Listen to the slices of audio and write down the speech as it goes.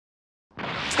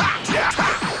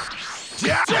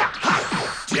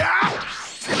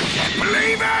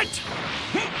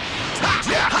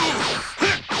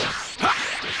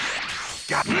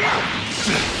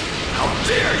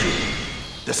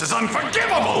This is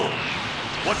unforgivable!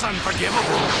 What's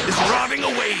unforgivable is rotting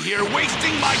away here,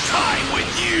 wasting my time with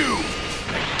you!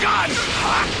 The gun!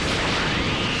 Ha!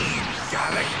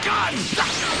 Got a gun!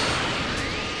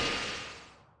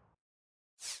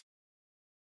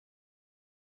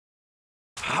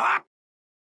 Ha!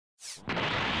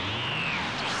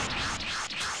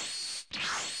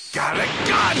 Got a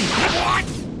gun! What?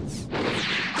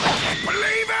 I can't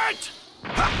believe it!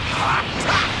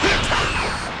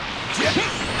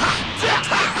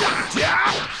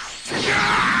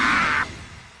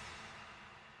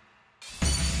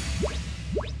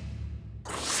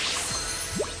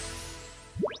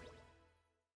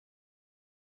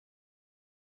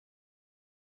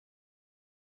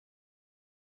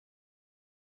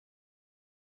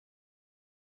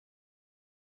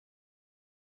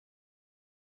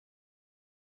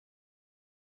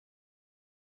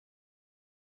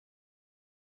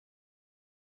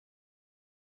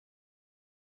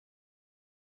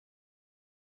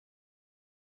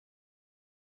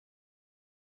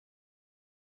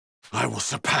 I will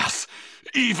surpass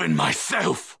even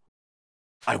myself.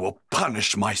 I will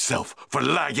punish myself for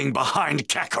lagging behind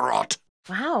KAKAROT.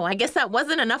 Wow, I guess that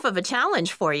wasn't enough of a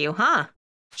challenge for you, huh?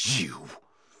 You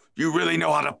really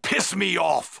know how to piss me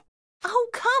off. Oh,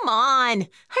 come on.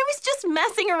 I was just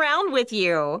messing around with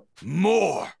you.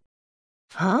 More.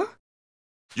 Huh?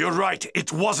 You're right,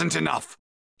 it wasn't enough.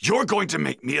 You're going to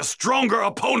make me a stronger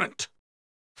opponent.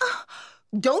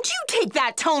 Don't you take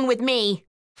that tone with me.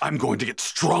 I'm going to get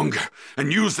stronger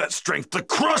and use that strength to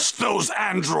crush those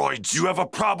androids. You have a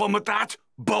problem with that,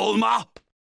 Bulma?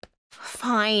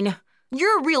 Fine.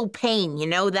 You're a real pain, you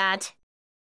know that?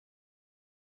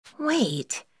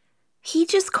 Wait. He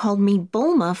just called me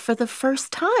Bulma for the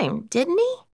first time, didn't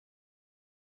he?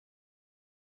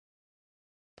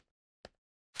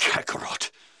 KAKAROT,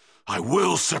 I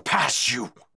will surpass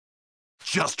you.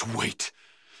 Just wait.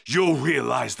 You'll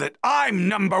realize that I'm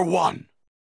number one.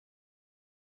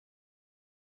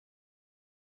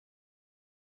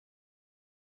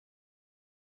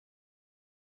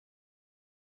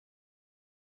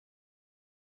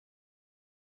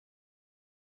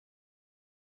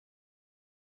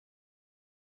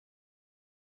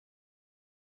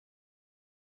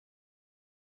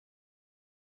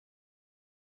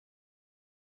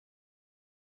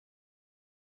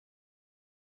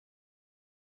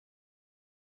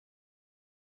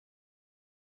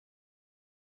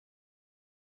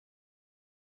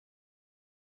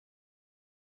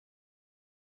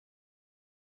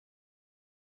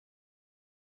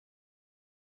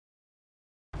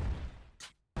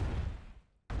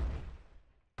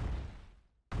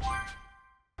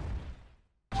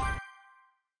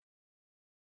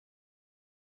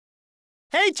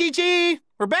 Hey, Chi-Chi!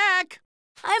 We're back!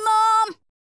 Hi,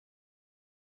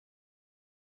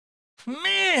 Mom!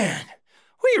 Man,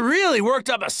 we really worked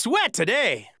up a sweat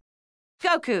today.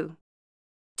 Goku,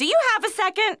 do you have a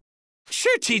second?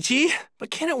 Sure, Chi-Chi,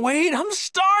 but can it wait? I'm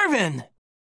starving.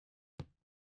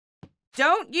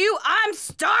 Don't you? I'm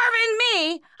starving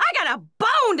me! I got a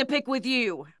bone to pick with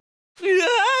you!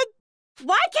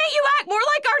 Why can't you act more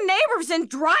like our neighbors and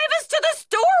drive us to the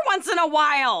store once in a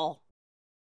while?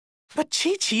 But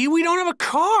Chi-Chi, we don't have a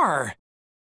car.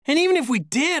 And even if we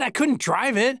did, I couldn't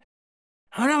drive it.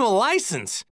 I don't have a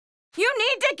license. You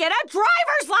need to get a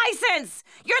driver's license!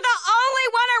 You're the only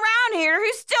one around here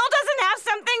who still doesn't have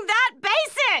something that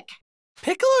basic!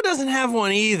 Piccolo doesn't have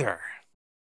one either.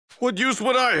 What use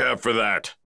would I have for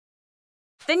that?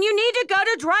 Then you need to go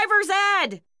to driver's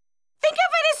ed. Think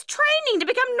of it as training to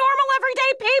become normal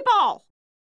everyday people.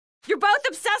 You're both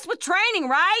obsessed with training,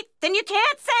 right? Then you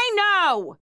can't say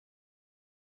no.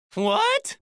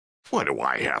 What? Why do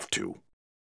I have to?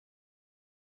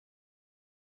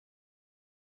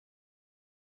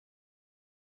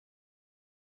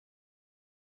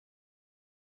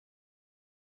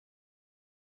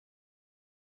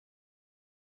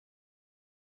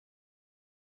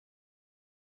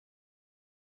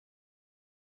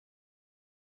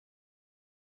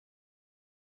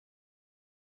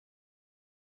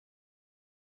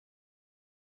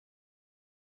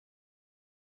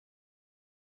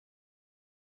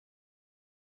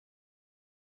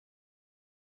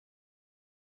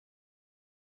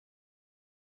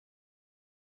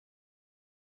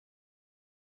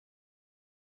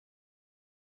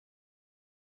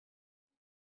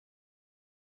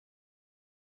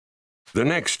 The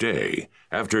next day,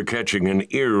 after catching an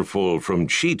earful from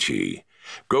Chi-Chi,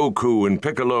 Goku and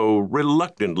Piccolo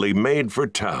reluctantly made for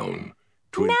town.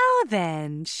 Now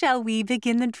then, shall we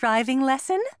begin the driving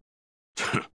lesson?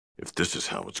 If this is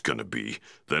how it's gonna be,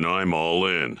 then I'm all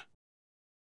in.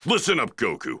 Listen up,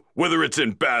 Goku. Whether it's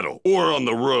in battle or on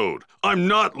the road, I'm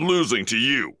not losing to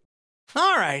you.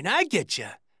 All right, I get you.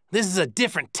 This is a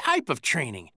different type of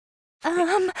training.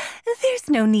 There's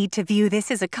no need to view this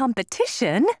as a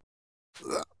competition.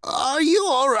 Are you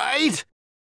all right?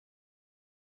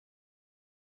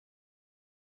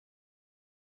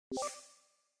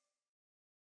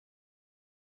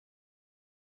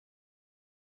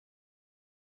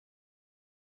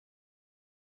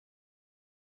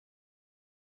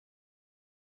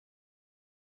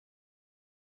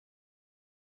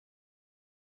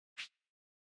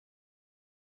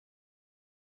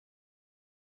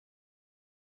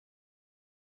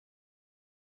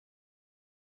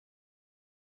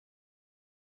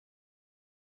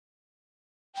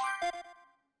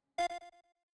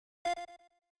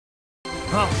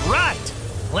 All right,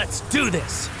 let's do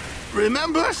this.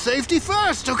 Remember, safety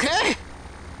first, okay?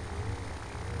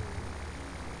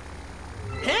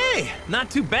 Hey, not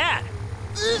too bad.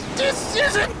 This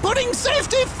isn't putting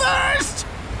safety first!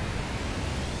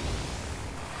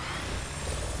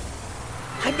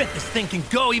 I bet this thing can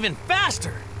go even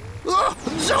faster. Oh,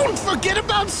 don't forget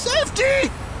about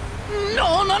safety!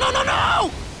 No, no, no, no,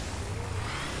 no!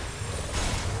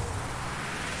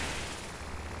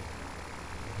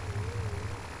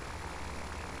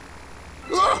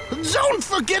 Oh, don't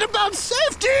forget about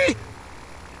safety!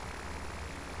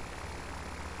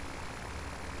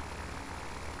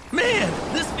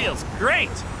 Man, this feels great.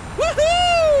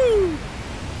 Woohoo!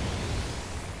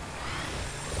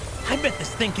 I bet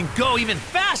this thing can go even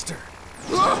faster.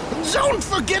 Oh, don't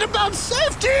forget about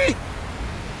safety!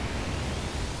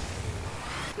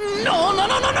 No, no,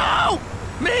 no, no, no!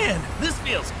 Man, this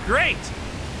feels great.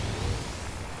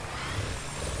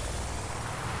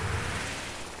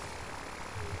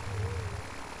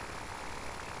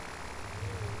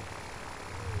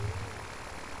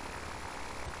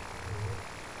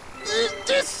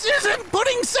 This isn't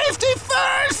putting safety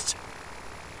first!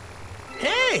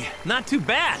 Hey, not too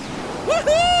bad.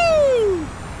 Woohoo!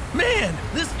 Man,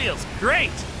 this feels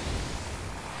great.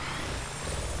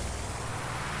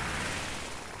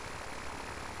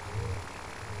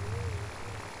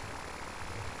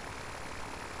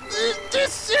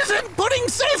 This isn't putting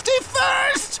safety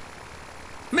first!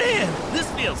 Man, this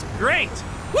feels great.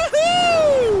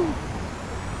 Woohoo!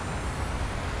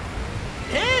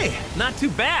 Hey, not too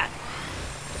bad.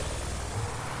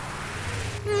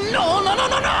 No, no, no,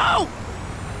 no, no!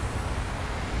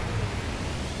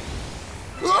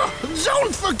 Oh,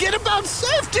 don't forget about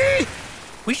safety!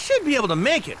 We should be able to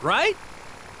make it, right?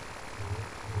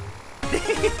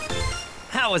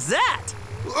 How was that?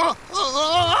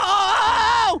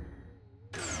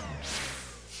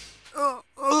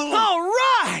 All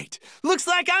right! Looks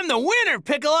like I'm the winner,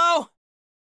 Piccolo!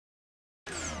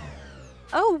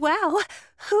 Oh, wow.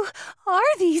 Who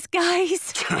are these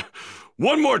guys?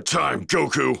 One more time,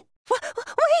 Goku.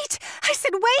 Wait! I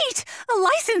said wait! A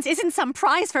license isn't some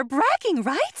prize for bragging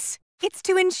rights. It's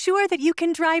to ensure that you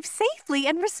can drive safely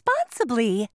and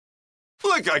responsibly.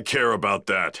 Like I care about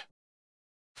that.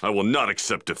 I will not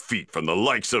accept defeat from the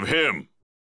likes of him.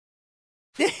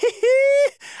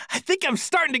 I think I'm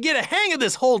starting to get a hang of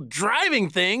this whole driving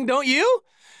thing, don't you?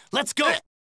 Let's go.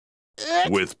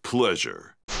 With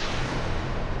pleasure.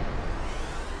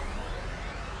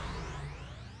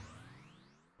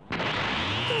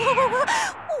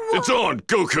 It's on,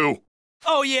 Goku!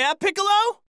 Oh yeah,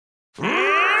 Piccolo?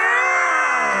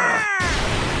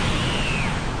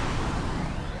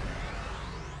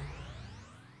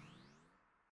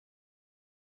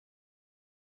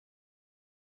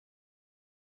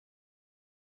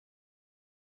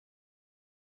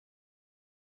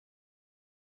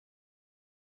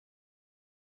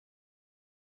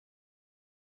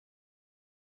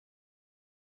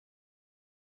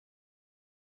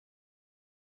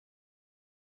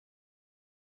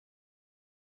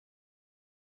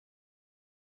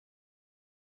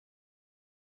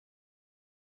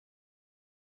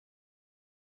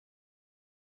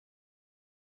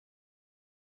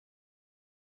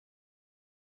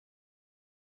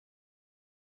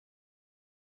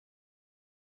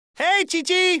 Hey,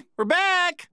 Chi-Chi! We're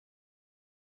back!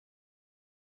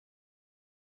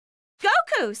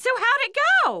 Goku, so how'd it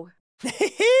go?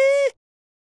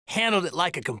 Handled it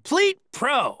like a complete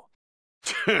pro.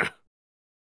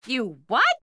 You what?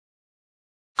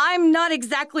 I'm not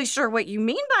exactly sure what you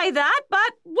mean by that,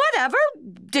 but whatever.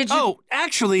 Did you... Oh,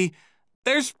 actually,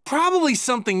 there's probably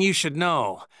something you should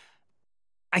know.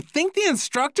 I think the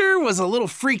instructor was a little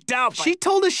freaked out. She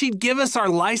told us she'd give us our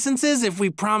licenses if we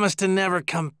promised to never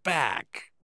come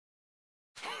back.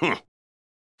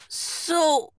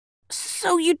 So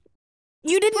you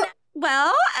didn't...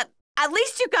 Well, At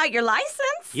least you got your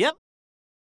license. Yep.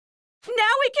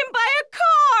 Now we can buy a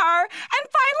car and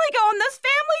finally go on those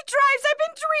family drives I've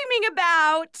been dreaming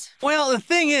about. Well, the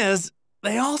thing is,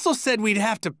 they also said we'd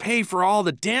have to pay for all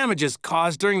the damages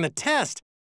caused during the test.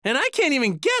 And I can't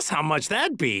even guess how much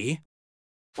that'd be.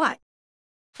 What?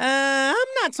 I'm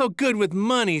not so good with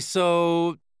money,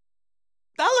 so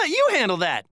I'll let you handle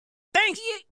that. Thanks.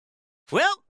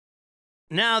 Well,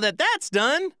 now that that's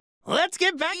done, let's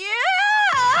get back.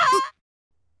 Yeah!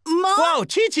 Mom? Whoa,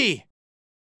 Chi-Chi!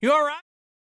 You all right?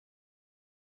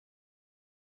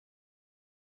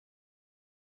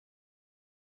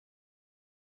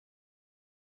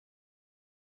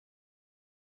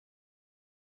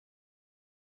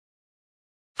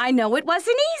 I know it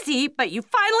wasn't easy, but you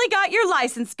finally got your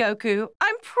license, Goku.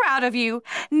 I'm proud of you.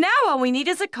 Now all we need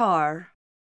is a car.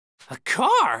 A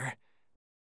car?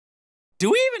 Do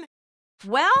we even...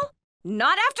 Well,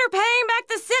 not after paying back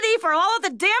the city for all of the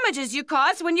damages you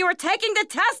caused when you were taking the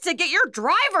test to get your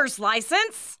driver's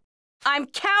license. I'm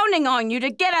counting on you to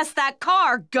get us that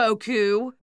car,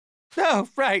 Goku. Oh,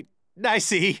 right. I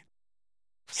see.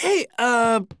 Hey,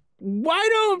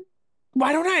 why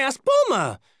don't I ask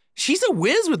Bulma? She's a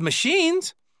whiz with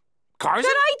machines. Cars?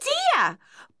 Good idea.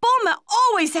 Bulma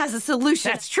always has a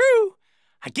solution. That's true.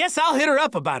 I guess I'll hit her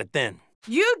up about it then.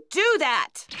 You do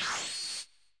that.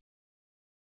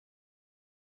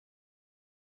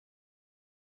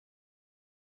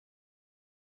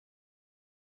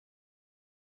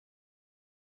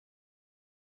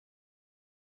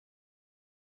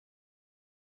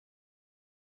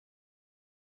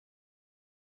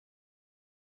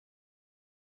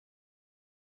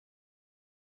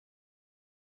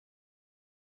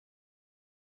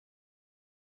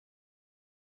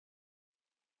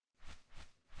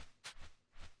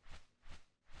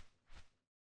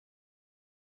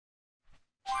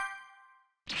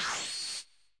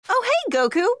 Oh, hey,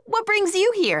 Goku. What brings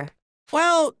you here?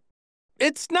 Well,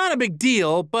 it's not a big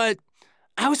deal, but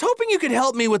I was hoping you could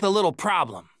help me with a little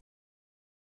problem.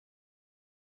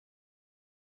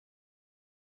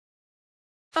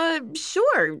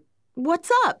 Sure. What's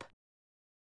up?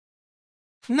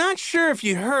 Not sure if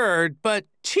you heard, but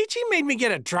Chi-Chi made me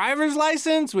get a driver's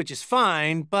license, which is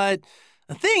fine, but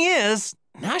the thing is,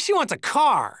 now she wants a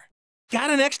car. Got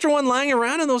an extra one lying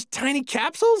around in those tiny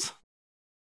capsules?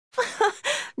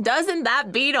 Doesn't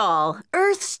that beat all?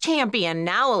 Earth's champion,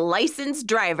 now a licensed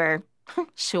driver.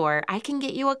 Sure, I can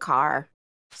get you a car.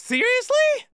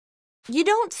 Seriously? You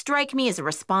don't strike me as a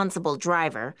responsible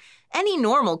driver. Any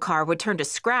normal car would turn to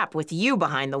scrap with you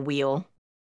behind the wheel.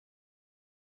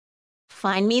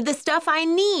 Find me the stuff I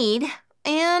need,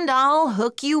 and I'll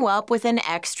hook you up with an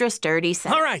extra sturdy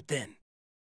set. All right, then.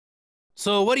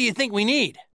 So what do you think we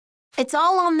need? It's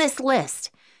all on this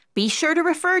list. Be sure to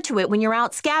refer to it when you're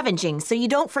out scavenging so you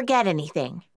don't forget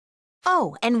anything.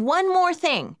 Oh, and one more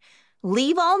thing.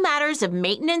 Leave all matters of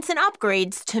maintenance and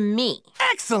upgrades to me.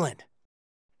 Excellent!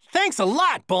 Thanks a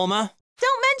lot, Bulma.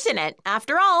 Don't mention it.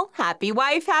 After all, happy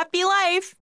wife, happy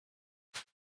life.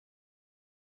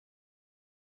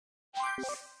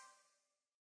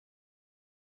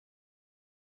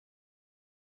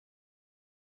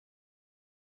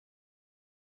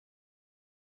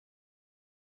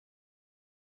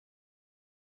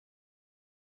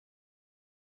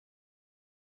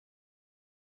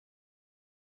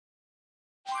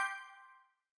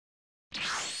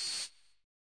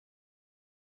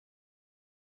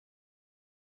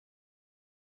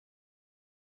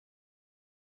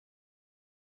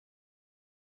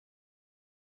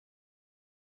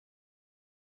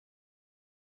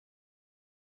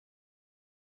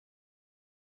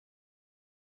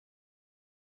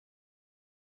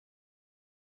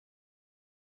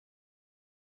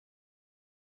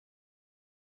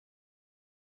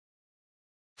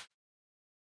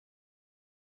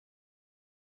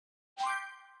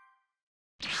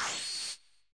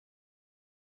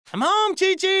 I'm home,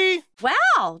 Chi-Chi!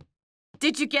 Well,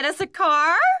 did you get us a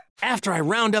car? After I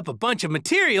round up a bunch of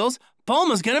materials,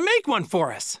 Bulma's gonna make one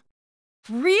for us.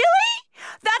 Really?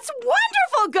 That's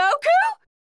wonderful,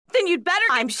 Goku! Then you'd better...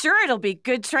 I'm sure it'll be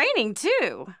good training,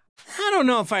 too. I don't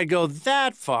know if I'd go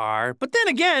that far, but then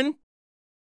again...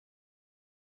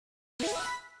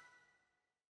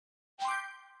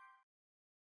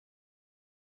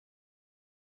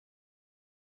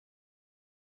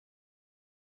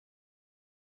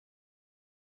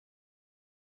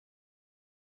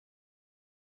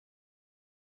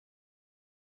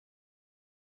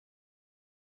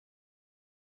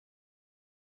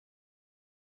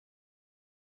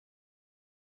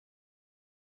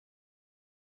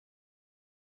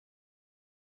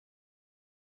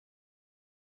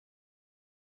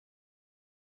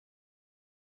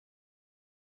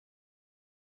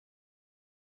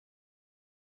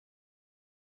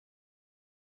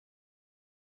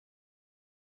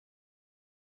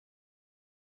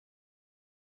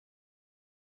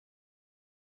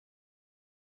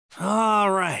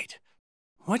 All right.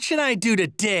 What should I do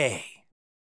today?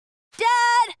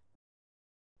 Dad!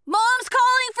 Mom's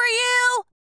calling for you!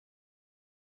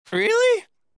 Really?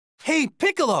 Hey,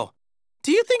 Piccolo,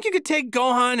 do you think you could take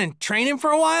Gohan and train him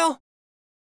for a while?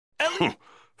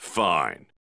 Fine.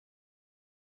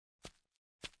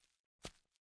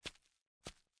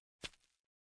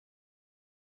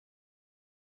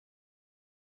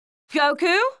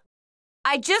 Goku?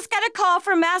 I just got a call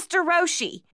from Master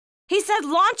Roshi. He said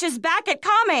launch is back at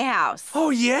Kame House. Oh,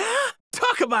 yeah?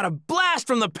 Talk about a blast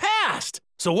from the past!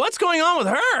 So what's going on with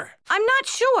her? I'm not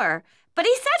sure, but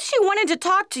he said she wanted to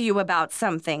talk to you about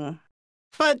something.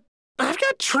 But I've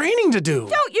got training to do.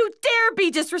 Don't you dare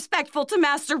be disrespectful to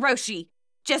Master Roshi.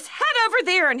 Just head over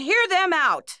there and hear them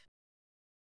out.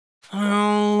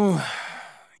 Oh...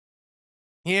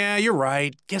 Yeah, you're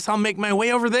right. Guess I'll make my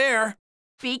way over there.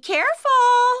 Be careful.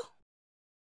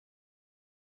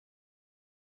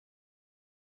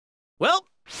 Well,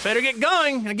 better get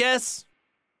going, I guess.